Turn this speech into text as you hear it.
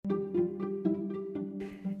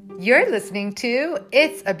You're listening to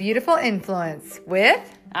It's a Beautiful Influence with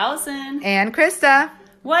Allison and Krista.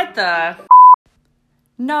 What the?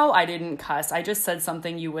 No, I didn't cuss. I just said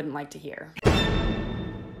something you wouldn't like to hear.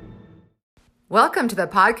 Welcome to the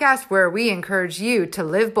podcast where we encourage you to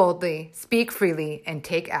live boldly, speak freely, and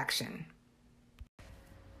take action.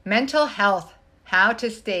 Mental health, how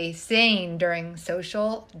to stay sane during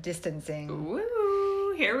social distancing. Woo,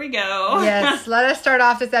 here we go. Yes, let us start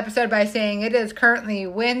off this episode by saying it is currently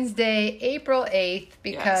Wednesday, April 8th,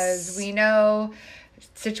 because we know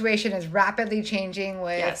situation is rapidly changing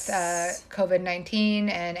with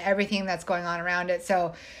COVID-19 and everything that's going on around it.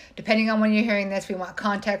 So depending on when you're hearing this, we want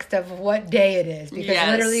context of what day it is, because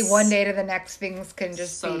literally one day to the next things can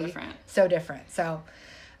just be so different. So,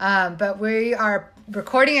 but we are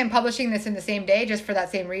recording and publishing this in the same day just for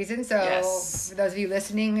that same reason. So for those of you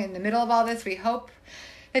listening in the middle of all this, we hope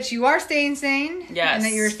that you are staying sane and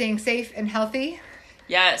that you're staying safe and healthy.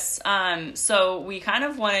 Yes. So we kind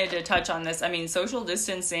of wanted to touch on this. I mean, social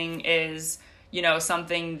distancing is,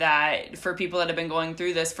 something that for people that have been going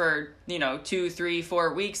through this for, 2, 3,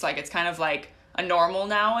 4 weeks, like it's kind of like a normal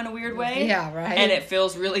now in a weird way. Yeah, right. And it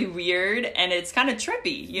feels really weird and it's kind of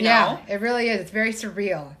trippy, you know? Yeah, it really is. It's very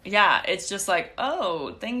surreal. Yeah, it's just like,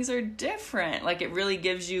 oh, things are different. Like it really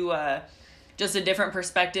gives you just a different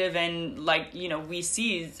perspective, and we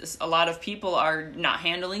see a lot of people are not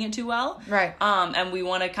handling it too well. Right. And we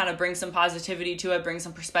want to kind of bring some positivity to it, bring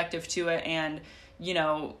some perspective to it, and,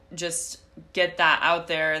 just get that out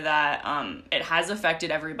there that it has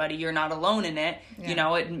affected everybody. You're not alone in it.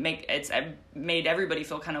 Yeah. It's made everybody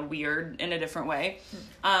feel kind of weird in a different way.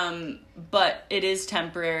 But it is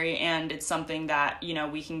temporary, and it's something that,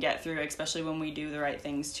 we can get through, especially when we do the right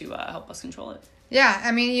things to help us control it. Yeah,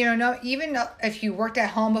 I mean, even if you worked at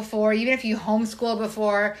home before, even if you homeschooled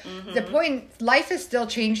before, the point, life has still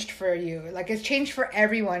changed for you. Like, it's changed for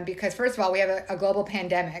everyone because, first of all, we have a global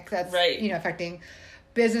pandemic that's, affecting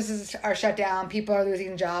businesses are shut down, people are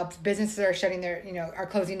losing jobs, businesses are are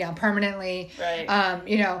closing down permanently.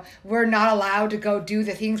 Right. We're not allowed to go do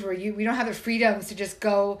the things where we don't have the freedoms to just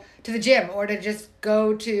go to the gym or to just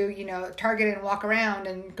go to, Target and walk around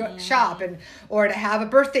and go shop or to have a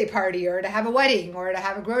birthday party or to have a wedding or to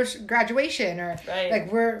have a graduation or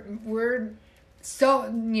like we're so,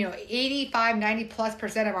 85,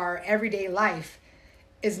 90+% of our everyday life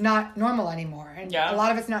is not normal anymore. And a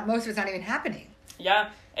lot of most of it's not even happening.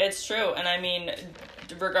 Yeah, it's true. And I mean,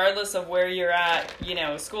 regardless of where you're at,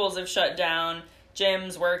 schools have shut down,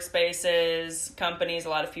 gyms, workspaces, companies, a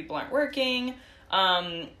lot of people aren't working.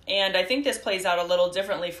 And I think this plays out a little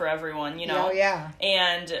differently for everyone, Oh, yeah.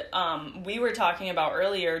 And we were talking about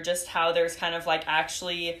earlier just how there's kind of like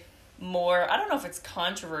actually more, I don't know if it's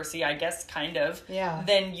controversy, I guess kind of,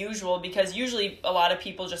 than usual, because usually a lot of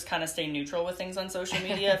people just kind of stay neutral with things on social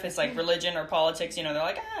media. If it's like religion or politics, they're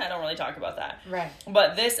like, I don't really talk about that. Right.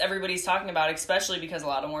 But this, everybody's talking about, especially because a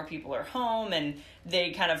lot of more people are home and they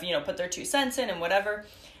kind of, put their 2 cents in and whatever.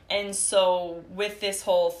 And so with this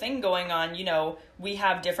whole thing going on, we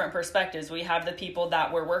have different perspectives. We have the people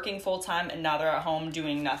that were working full time and now they're at home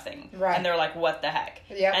doing nothing. Right. And they're like, what the heck?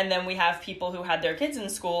 Yep. And then we have people who had their kids in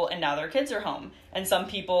school and now their kids are home. And some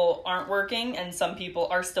people aren't working and some people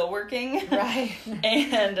are still working. Right.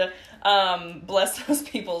 And bless those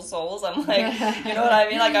people's souls. I'm like, you know what I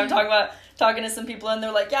mean? Like I'm talking to some people and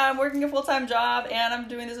they're like, yeah, I'm working a full-time job and I'm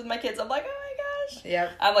doing this with my kids. I'm like, oh my gosh.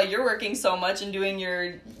 Yep. I'm like, you're working so much and doing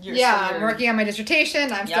your I'm working on my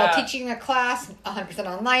dissertation. I'm still teaching a class 100%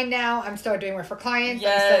 online now. I'm still doing work for clients.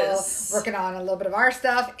 Yes. I'm still working on a little bit of our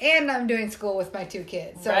stuff, and I'm doing school with my 2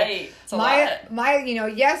 kids. So it's a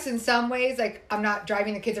lot. Yes, in some ways, like I'm not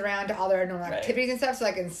driving the kids around to all their normal activities and stuff. So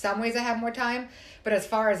like in some ways I have more time, but as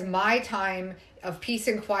far as my time of peace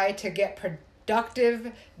and quiet to get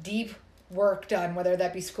productive, deep work done, whether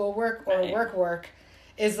that be schoolwork or work,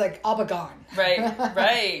 is like all but gone.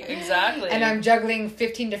 Right, exactly. And I'm juggling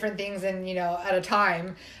 15 different things and, at a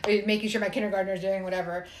time, making sure my kindergartner is doing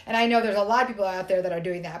whatever. And I know there's a lot of people out there that are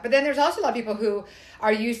doing that. But then there's also a lot of people who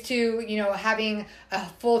are used to, having a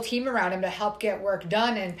full team around them to help get work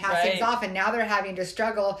done and pass things off. And now they're having to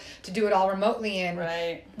struggle to do it all remotely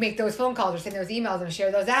and make those phone calls or send those emails and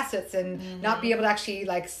share those assets and not be able to actually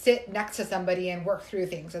like sit next to somebody and work through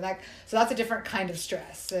things. And so that's a different kind of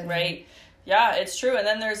stress. And, Yeah, it's true. And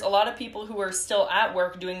then there's a lot of people who are still at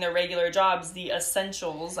work doing their regular jobs, the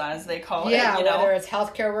essentials, as they call it. Yeah, whether it's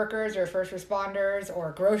healthcare workers or first responders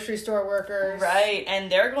or grocery store workers. Right,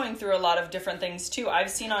 and they're going through a lot of different things, too. I've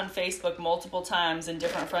seen on Facebook multiple times and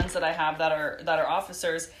different friends that I have that are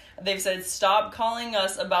officers They've said, stop calling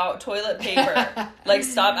us about toilet paper. Like,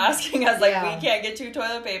 stop asking us, like, we can't get you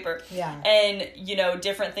toilet paper. Yeah. And, you know,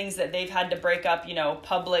 different things that they've had to break up, you know,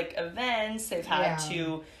 public events. They've had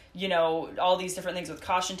to, you know, all these different things with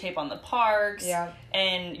caution tape on the parks. Yeah.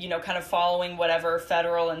 And, you know, kind of following whatever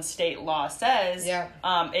federal and state law says. Yeah.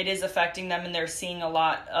 It is affecting them, and they're seeing a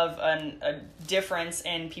lot of a difference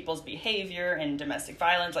in people's behavior and domestic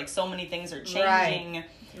violence. Like, so many things are changing.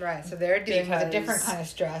 Right. So they're dealing with a different kind of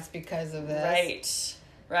stress because of this.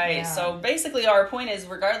 Right. Yeah. So basically our point is,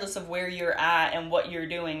 regardless of where you're at and what you're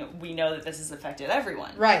doing, we know that this has affected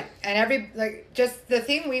everyone. Right. And just the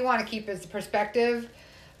thing we want to keep is the perspective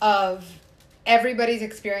of everybody's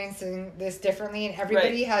experiencing this differently, and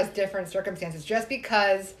everybody has different circumstances. Just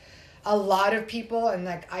because a lot of people, and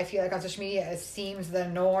like I feel like on social media it seems the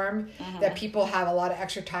norm that people have a lot of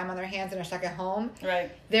extra time on their hands and are stuck at home. Right.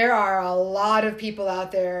 There are a lot of people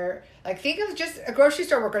out there, like think of just a grocery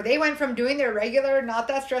store worker. They went from doing their regular, not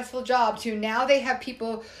that stressful job to now they have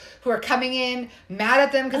people who are coming in mad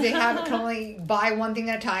at them because they can only buy one thing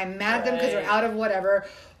at a time, mad at them because they're out of whatever.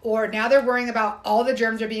 Or now they're worrying about all the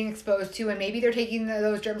germs they're being exposed to, and maybe they're taking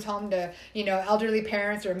those germs home to, you know, elderly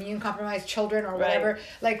parents or immune-compromised children or whatever.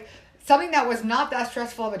 Like, something that was not that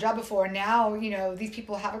stressful of a job before, now, you know, these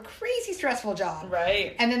people have a crazy stressful job.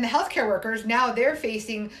 Right. And then the healthcare workers, now they're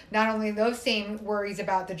facing not only those same worries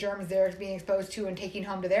about the germs they're being exposed to and taking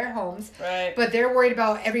home to their homes, but they're worried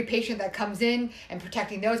about every patient that comes in and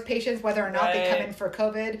protecting those patients, whether or not they come in for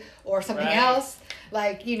COVID or something else.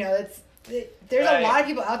 Like, you know, there's a lot of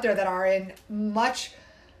people out there that are in much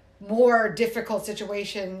more difficult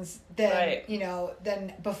situations than you know,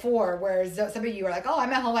 than before, whereas some of you are like, oh,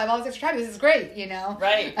 I'm at home, I have all this extra time, this is great, you know.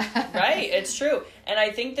 Right. It's true. And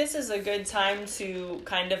I think this is a good time to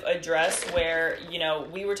kind of address where, you know,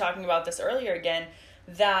 we were talking about this earlier again,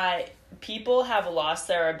 that people have lost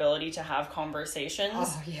their ability to have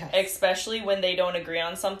conversations, especially when they don't agree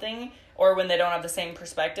on something or when they don't have the same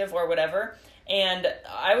perspective or whatever. And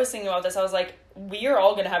I was thinking about this. I was like, we are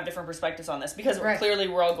all going to have different perspectives on this because clearly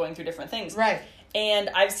we're all going through different things. Right. And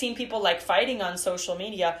I've seen people like fighting on social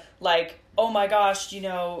media, like, oh my gosh, you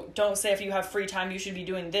know, don't say if you have free time, you should be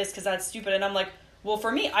doing this because that's stupid. And I'm like, well,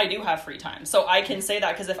 for me, I do have free time. So I can say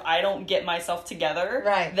that because if I don't get myself together,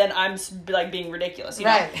 then I'm like being ridiculous, you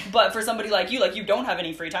know? But for somebody like you don't have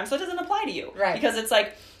any free time, so it doesn't apply to you. Right. Because it's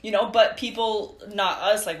like, you know, but people, not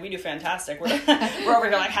us, like we do fantastic. We're over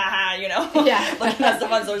here like, haha, you know? Looking at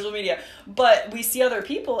stuff on social media. But we see other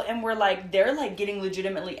people and we're like, they're like getting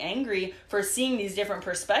legitimately angry for seeing these different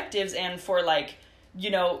perspectives and for like,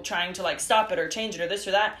 you know, trying to like stop it or change it or this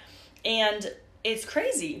or that. And it's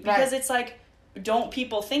crazy because it's like, don't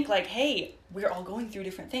people think like, hey, we're all going through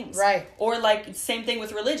different things. Right. Or like same thing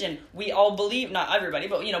with religion. We all believe, not everybody,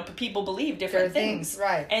 but you know, people believe different things.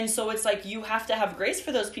 Right. And so it's like you have to have grace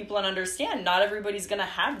for those people and understand not everybody's going to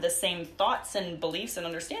have the same thoughts and beliefs and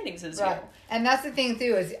understandings as you. And that's the thing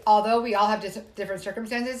too, is although we all have different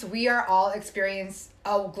circumstances, we are all experiencing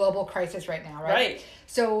a global crisis right now, right?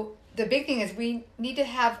 So the big thing is we need to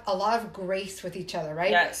have a lot of grace with each other,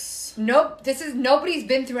 right? Yes. Nobody's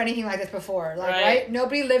been through anything like this before, like, right?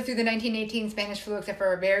 Nobody lived through the 1918 Spanish flu except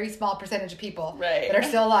for a very small percentage of people that are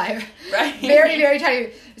still alive. Very, very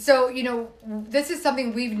tiny. So, you know, this is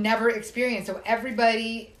something we've never experienced. So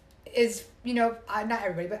everybody is, you know, not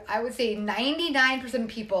everybody, but I would say 99% of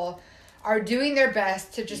people are doing their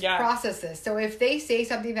best to just process this. So if they say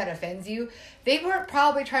something that offends you, they weren't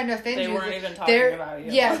probably trying to offend you. They weren't even talking about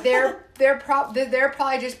you. Yeah, they're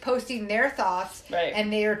probably just posting their thoughts,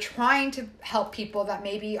 and they are trying to help people that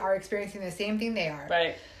maybe are experiencing the same thing they are.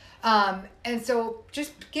 Right. And so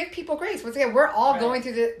just give people grace. Once again, we're all going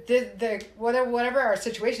through the whatever our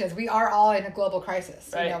situation is. We are all in a global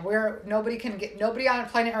crisis. You know, nobody on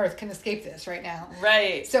planet Earth can escape this right now.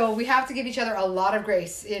 Right. So we have to give each other a lot of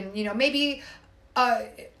grace. And you know, maybe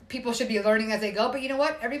people should be learning as they go. But you know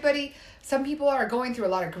what? Some people are going through a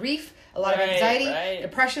lot of grief, a lot of anxiety,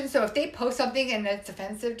 depression. So if they post something and it's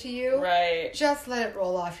offensive to you, just let it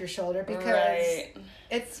roll off your shoulder because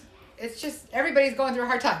it's just everybody's going through a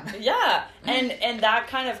hard time. Yeah. And that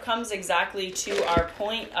kind of comes exactly to our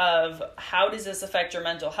point of how does this affect your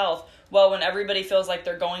mental health? Well, when everybody feels like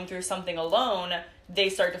they're going through something alone, they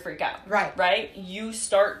start to freak out. Right? You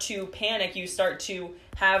start to panic. You start to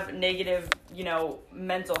have negative, you know,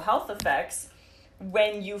 mental health effects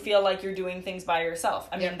when you feel like you're doing things by yourself.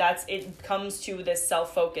 I mean, it comes to this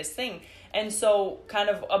self-focused thing. And so kind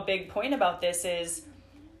of a big point about this is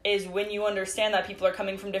is when you understand that people are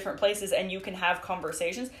coming from different places and you can have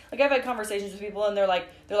conversations. Like, I've had conversations with people and they're like,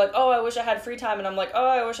 oh, I wish I had free time. And I'm like, oh,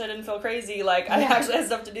 I wish I didn't feel crazy. Like, I actually had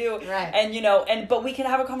stuff to do. Right. And, but we can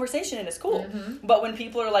have a conversation and it's cool. But when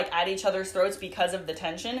people are like at each other's throats because of the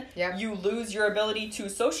tension, you lose your ability to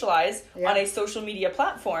socialize on a social media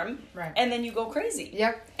platform. Right. And then you go crazy.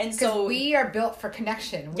 Yep. And so we are built for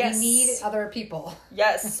connection. We need other people.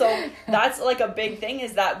 Yes. So that's like a big thing,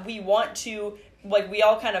 is that we want to, like, we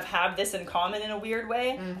all kind of have this in common in a weird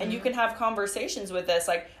way, and you can have conversations with this.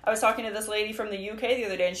 Like, I was talking to this lady from the UK the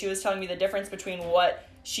other day, and she was telling me the difference between what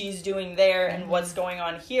she's doing there and what's going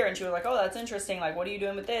on here, and she was like, oh, that's interesting, like, what are you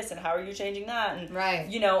doing with this, and how are you changing that,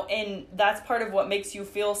 and you know, and that's part of what makes you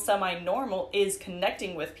feel semi-normal, is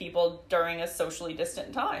connecting with people during a socially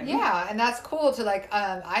distant time. Yeah, and that's cool to, like,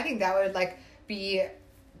 I think that would, like, be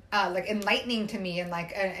like enlightening to me, and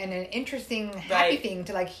like and an interesting, happy thing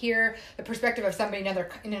to like hear the perspective of somebody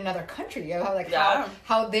in another country, you know, like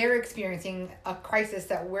how they're experiencing a crisis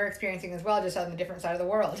that we're experiencing as well, just on the different side of the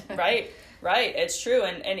world. Right, it's true.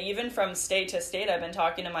 And even from state to state, I've been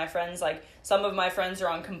talking to my friends, like, some of my friends are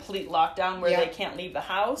on complete lockdown where they can't leave the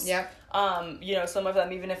house. You know, some of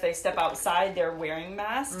them, even if they step outside, they're wearing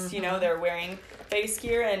masks, you know, they're wearing face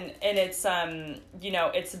gear, and it's, you know,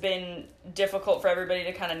 it's been difficult for everybody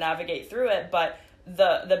to kind of navigate through it, but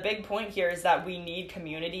the big point here is that we need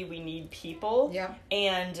community, we need people,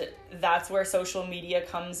 and that's where social media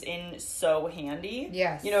comes in so handy.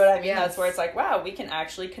 You know what I mean? That's where it's like, wow, we can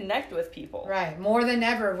actually connect with people. Right. More than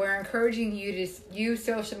ever, we're encouraging you to use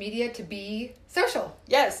social media to be social.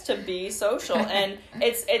 Yes, to be social. And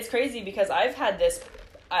it's crazy, because I've had this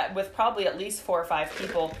with probably at least 4 or 5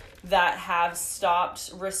 people that have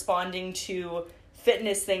stopped responding to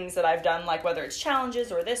fitness things that I've done, like whether it's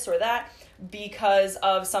challenges or this or that, because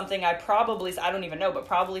of something I don't even know, but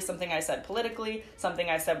probably something I said politically, something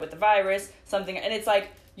I said with the virus, something, and it's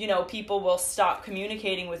like, you know, people will stop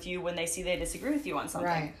communicating with you when they see they disagree with you on something.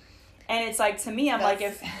 Right. And it's like, to me, I'm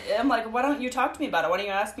like, why don't you talk to me about it? Why don't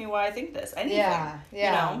you ask me why I think this? Anything. You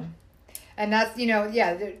know? And that's, you know,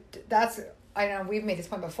 that's, I know we've made this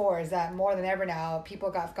point before, is that more than ever now,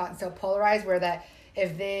 people gotten so polarized where that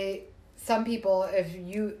some people,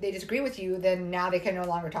 if they disagree with you, then now they can no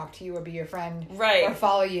longer talk to you or be your friend or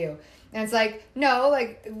follow you. And it's like, no,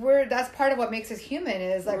 like, that's part of what makes us human,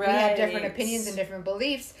 is like we have different opinions and different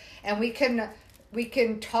beliefs, and we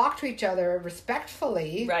can talk to each other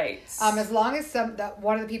respectfully. As long as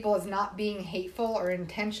one of the people is not being hateful or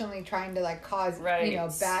intentionally trying to like cause you know,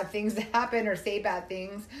 bad things to happen or say bad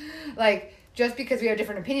things. Like, just because we have a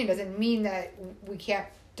different opinion doesn't mean that we can't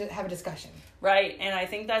have a discussion. Right, and I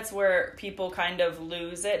think that's where people kind of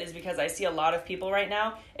lose it, is because I see a lot of people right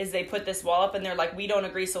now, is they put this wall up and they're like, we don't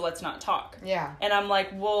agree, so let's not talk. And I'm like,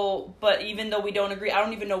 well, but even though we don't agree, I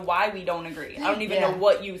don't even know why we don't agree. I don't even know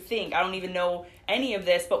what you think. I don't even know any of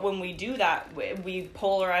this, but when we do that, we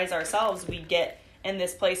polarize ourselves, we get in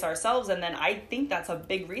this place ourselves, and then I think that's a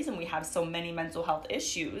big reason we have so many mental health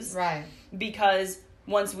issues. Because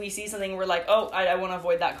once we see something, we're like, oh, I want to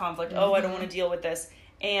avoid that conflict. Oh, I don't want to deal with this.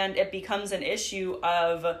 And it becomes an issue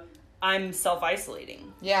of I'm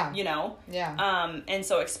self-isolating. You know? And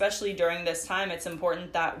so especially during this time, it's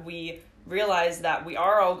important that we realize that we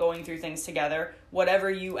are all going through things together.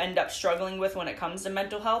 Whatever you end up struggling with when it comes to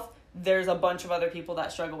mental health, there's a bunch of other people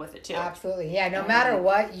that struggle with it too. Absolutely. Yeah, no matter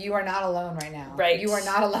what, you are not alone right now. You are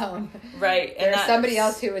not alone. There's somebody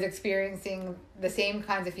else who is experiencing the same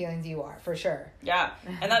kinds of feelings you are, for sure.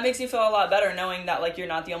 And that makes you feel a lot better knowing that, like, you're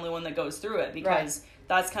not the only one that goes through it, because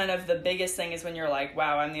that's kind of the biggest thing, is when you're like,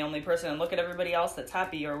 wow, I'm the only person, and look at everybody else that's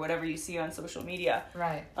happy, or whatever you see on social media.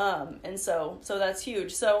 And so that's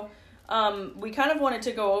huge. So we kind of wanted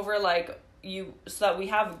to go over, like, so that we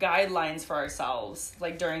have guidelines for ourselves,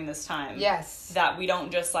 like, during this time. That we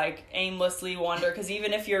don't just, like, aimlessly wander, because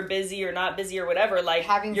even if you're busy or not busy or whatever, like,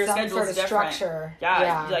 having your some schedule's sort of different. Structure.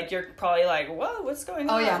 Like, you're probably like, what's going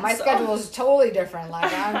on? Oh yeah, my schedule is totally different.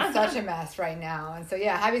 Like, I'm such a mess right now. And so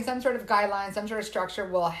having some sort of guideline, some sort of structure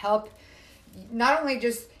will help not only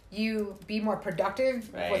just you be more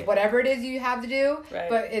productive with whatever it is you have to do,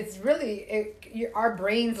 but it's really, our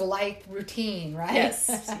brains like routine, right?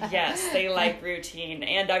 Yes, they like routine.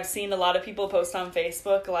 And I've seen a lot of people post on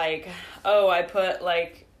Facebook, like, oh, I put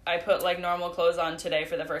normal clothes on today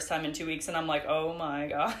for the first time in 2 weeks, and I'm like, oh my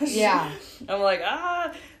gosh. I'm like,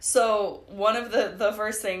 So one of the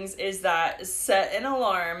first things is that set an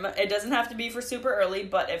alarm. It doesn't have to be for super early,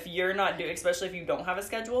 but if you're not especially if you don't have a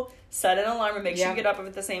schedule, set an alarm and make sure you get up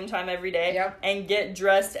at the same time every day and get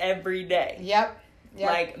dressed every day.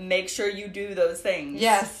 Like, make sure you do those things.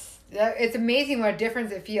 It's amazing what a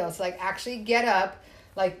difference it feels. Like, actually get up,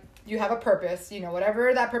 like you have a purpose,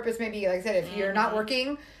 whatever that purpose may be. Like I said, if you're not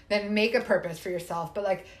working, then make a purpose for yourself. But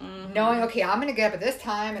like knowing, okay, I'm going to get up at this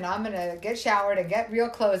time and I'm going to get showered and get real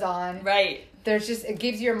clothes on. Right. It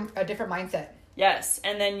gives you a different mindset. Yes.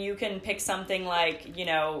 And then you can pick something like,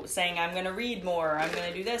 saying I'm going to read more, I'm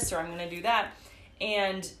going to do this, or I'm going to do that.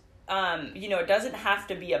 And, it doesn't have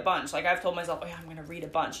to be a bunch. Like I've told myself, oh yeah, I'm going to read a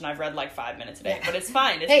bunch, and I've read like 5 minutes a day, but it's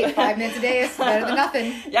fine. Hey, 5 minutes a day is better than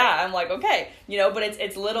nothing. Yeah. I'm like, okay, but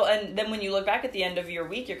it's little. And then when you look back at the end of your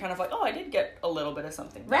week, you're kind of like, oh, I did get a little bit of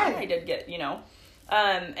something. Right. I did get,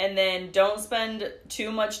 and then don't spend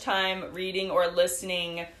too much time reading or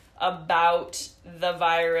listening about the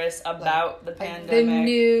virus, about the pandemic, the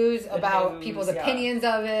news, about people's opinions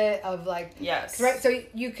of it, of like, yes, right. So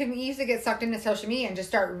you can easily get sucked into social media and just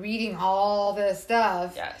start reading all this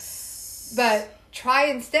stuff. Yes, but try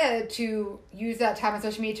instead to use that time on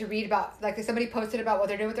social media to read about, like if somebody posted about what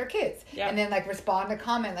they're doing with their kids, and then like respond to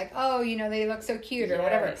comment like, oh, they look so cute or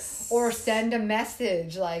whatever, or send a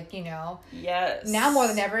message like, yes, now more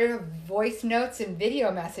than ever, voice notes and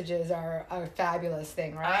video messages are a fabulous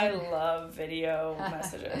thing, right? I love video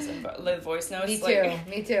messages and voice notes.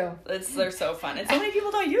 Me too. They're so fun, and so many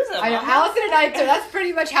people don't use them. I know. Allison and I too. That's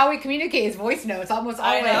pretty much how we communicate, is voice notes almost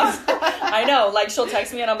always. I know. Like she'll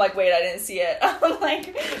text me and I'm like, wait, I didn't see it. I'm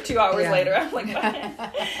like 2 hours later. I'm like,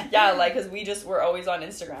 yeah, like because we're always on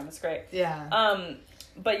Instagram. It's great. Yeah.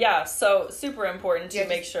 But yeah, so super important to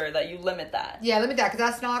make sure that you limit that. Yeah, limit that,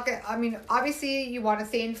 because that's not good. I mean, obviously you want to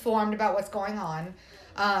stay informed about what's going on,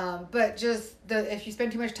 but just if you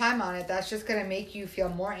spend too much time on it, that's just going to make you feel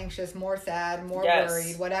more anxious, more sad, more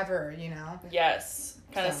worried, whatever, Yes,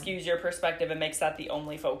 kind of skews your perspective and makes that the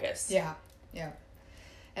only focus. Yeah.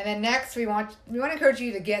 And then next, we want to encourage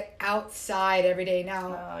you to get outside every day.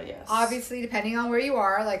 Now, obviously, depending on where you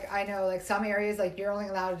are, like I know, like some areas, like you're only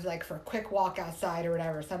allowed like for a quick walk outside or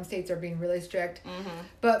whatever. Some states are being really strict,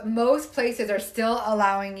 but most places are still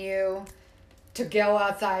allowing you to go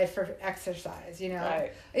outside for exercise.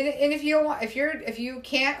 Right. And if you don't want, if you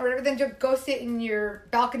can't or whatever, then just go sit in your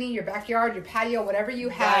balcony, your backyard, your patio, whatever you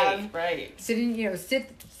have. Right. Sit in,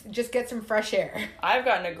 just get some fresh air. I've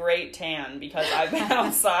gotten a great tan because I've been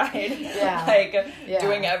outside,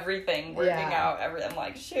 doing everything, working out, everything. I'm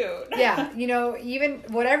like, shoot. Yeah, even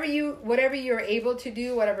whatever you're able to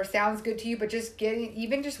do, whatever sounds good to you, but just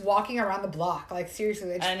walking around the block, like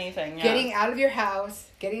seriously, anything. Yeah. Getting out of your house,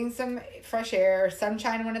 getting some fresh air,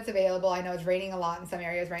 sunshine when it's available. I know it's raining a lot in some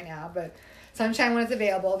areas right now, but sunshine when it's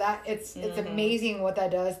available. That it's amazing what that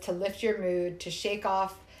does to lift your mood, to shake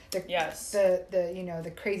off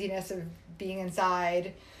the craziness of being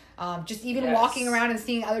inside. Just even walking around and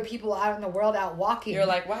seeing other people out in the world out walking. You're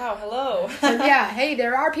like, wow, hello. Hey,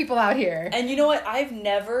 there are people out here. And you know what? I've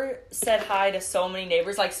never said hi to so many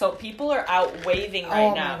neighbors. Like, so people are out waving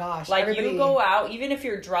right now. Oh my gosh. Like, everybody... you go out, even if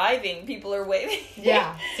you're driving, people are waving.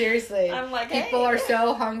 Yeah, seriously. I'm like, people are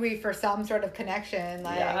so hungry for some sort of connection.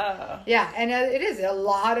 Like, yeah, and it is. A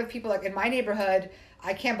lot of people, like in my neighborhood,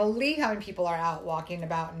 I can't believe how many people are out walking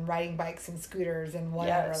about and riding bikes and scooters and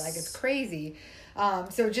whatever. Yes. Like, it's crazy.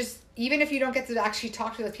 So just, even if you don't get to actually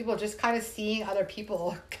talk to those people, just kind of seeing other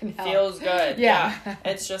people can help. Feels good. Yeah.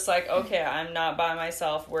 It's just like, okay, I'm not by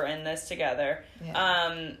myself. We're in this together.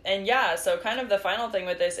 Yeah. So kind of the final thing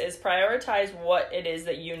with this is prioritize what it is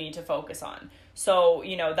that you need to focus on. So,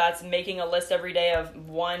 that's making a list every day of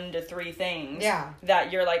 1 to 3 things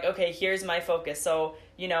that you're like, okay, here's my focus. So,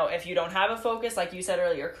 if you don't have a focus, like you said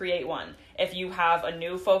earlier, create one. If you have a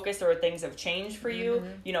new focus or things have changed for you,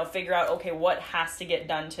 figure out, okay, what has to get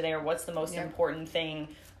done today, or what's the most important thing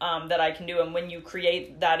that I can do. And when you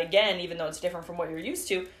create that again, even though it's different from what you're used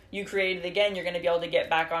to, you create it again, you're going to be able to get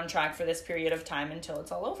back on track for this period of time until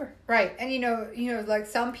it's all over. Right. And, like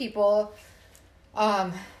some people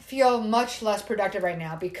feel much less productive right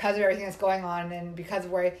now because of everything that's going on and because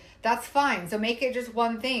of where that's fine. So make it just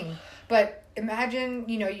one thing. But imagine,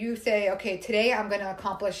 you say, okay, today I'm going to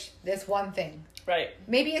accomplish this one thing. Right.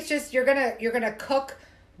 Maybe it's just you're going to cook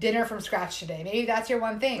dinner from scratch today. Maybe that's your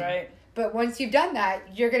one thing. Right. But once you've done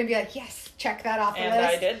that, you're going to be like, yes, check that off the list. And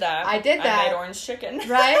I did that. I made orange chicken.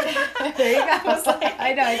 Right? There you go.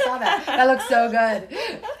 I know, I saw that. That looks so good.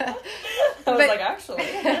 I was like, actually.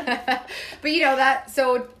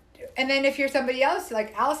 But and then if you're somebody else,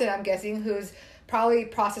 like Allison, I'm guessing, who's probably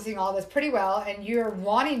processing all this pretty well, and you're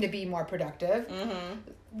wanting to be more productive,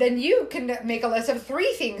 then you can make a list of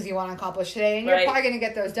 3 things you want to accomplish today, and you're probably going to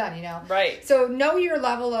get those done, Right. So know your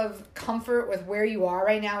level of comfort with where you are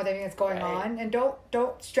right now with everything that's going on, and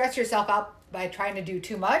don't stress yourself out by trying to do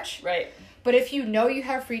too much. Right. But if you know you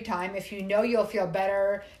have free time, if you know you'll feel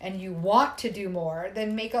better and you want to do more,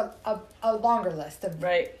 then make a longer list of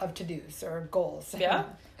to-dos or goals. Yeah,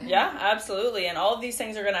 absolutely. And all of these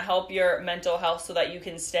things are going to help your mental health so that you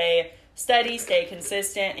can stay steady, stay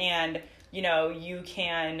consistent, and, you know, you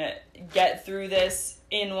can get through this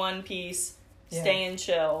in one piece, staying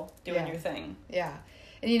chill, doing your thing. Yeah.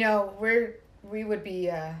 And, you know, we would be...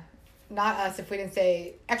 not us if we didn't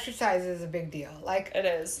say exercise is a big deal. Like, it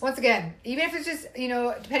is. Once again, even if it's just, you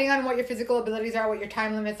know, depending on what your physical abilities are, what your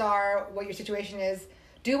time limits are, what your situation is,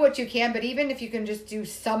 do what you can. But even if you can just do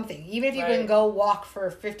something, even if you can go walk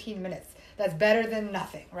for 15 minutes, that's better than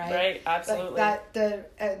nothing, right? Right, absolutely. Like the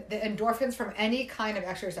endorphins from any kind of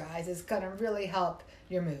exercise is going to really help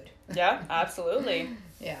your mood. Yeah, absolutely.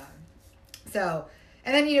 Yeah. So,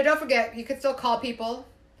 and then, you know, don't forget, you could still call people.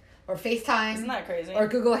 Or FaceTime. Isn't that crazy? Or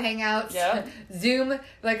Google Hangouts. Yeah. Zoom.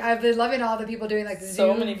 Like, I've been loving all the people doing, like, Zoom.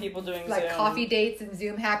 So many people doing like, Zoom. Coffee dates and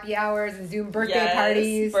Zoom happy hours and Zoom birthday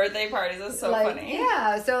parties. Birthday parties. That's so funny.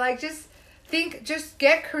 Yeah. So, like, just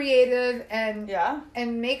get creative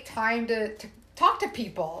and make time to talk to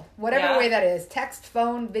people. Whatever way that is. Text,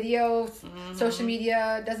 phone, video, social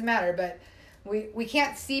media. Doesn't matter. But we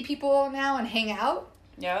can't see people now and hang out.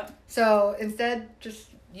 Yeah. So, instead, just...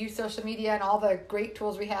 use social media and all the great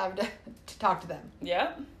tools we have to talk to them.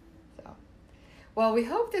 Yeah. So, well, we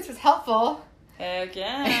hope this was helpful. Heck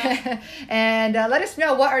yeah. And let us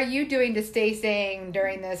know, what are you doing to stay sane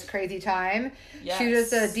during this crazy time? Yes. Shoot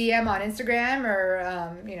us a DM on Instagram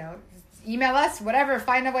or, you know, email us, whatever.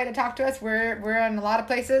 Find a way to talk to us. We're in a lot of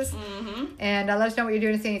places. Mm-hmm. And let us know what you're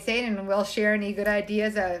doing to stay sane, and we'll share any good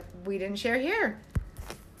ideas that we didn't share here.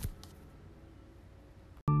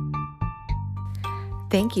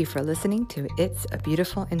 Thank you for listening to It's a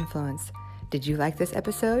Beautiful Influence. Did you like this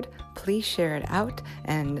episode? Please share it out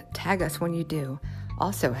and tag us when you do.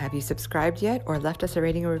 Also, have you subscribed yet or left us a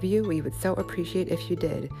rating or review? We would so appreciate if you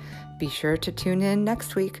did. Be sure to tune in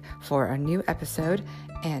next week for a new episode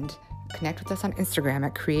and connect with us on Instagram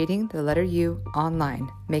at creating the letter U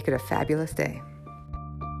online. Make it a fabulous day.